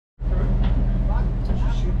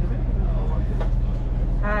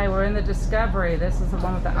Hi, we're in the Discovery. This is the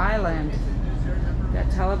one with the island. Got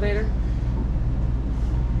televator.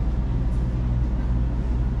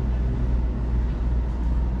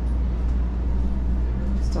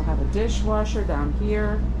 Still have a dishwasher down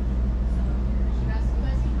here.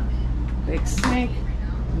 Big sink.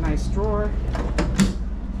 Nice drawer.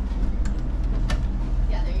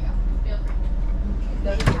 Yeah, there you go. Feel free.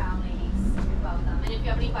 Go to town, ladies. You're welcome. And if you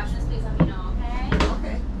have any questions, please let me know, okay?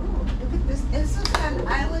 Okay. Ooh, look at this. Is this an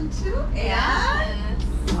island too? Yes.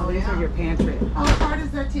 Oh, these are your pantry. How far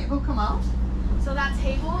does that table come out? So that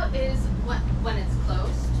table is when it's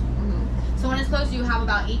closed. So when it's closed, you have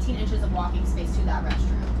about 18 inches of walking space to that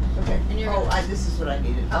restroom. Okay. And you're this is what I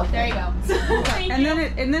needed. Oh, there you go. Thank And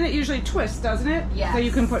you. then it usually twists, doesn't it? Yes. So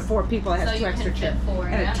you can put 4 people. It has So 2 you extra can fit chairs. 4,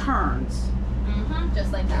 And yeah. it turns.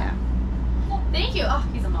 Just like that. Thank you. Oh,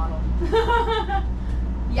 he's a model.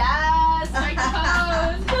 Yes, my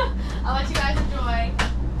pose. I'll let you guys enjoy.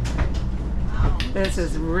 Wow. This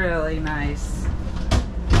is really nice.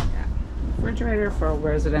 Yeah. Refrigerator for a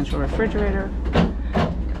residential refrigerator.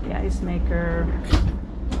 The ice maker.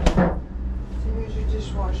 So here's your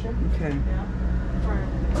dishwasher. Okay. Yeah.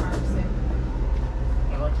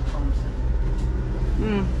 I like the phone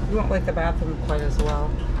set. You won't like the bathroom quite as well.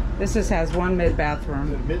 This just has 1 mid Is it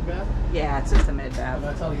bathroom. a mid-bath? Yeah, it's just a mid bath.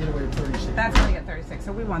 That's how to get away with 36. That's only at 36,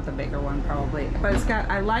 so we want the bigger one probably. But it's got,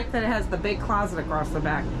 I like that it has the big closet across the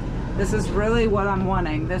back. This is really what I'm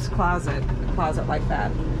wanting, this closet, a closet like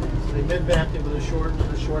that. So they mid-bathed it with a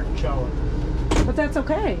short shower. But that's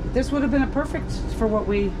okay. This would have been a perfect for what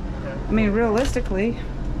we, I mean, realistically.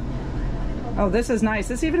 Oh, this is nice.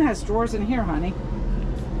 This even has drawers in here, honey.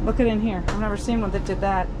 Look at in here. I've never seen one that did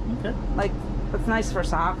that. Okay. Like, it's nice for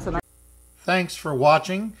socks. And Thanks for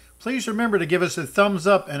watching. Please remember to give us a thumbs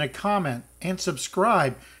up and a comment and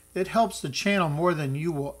subscribe. It helps the channel more than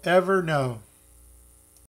you will ever know.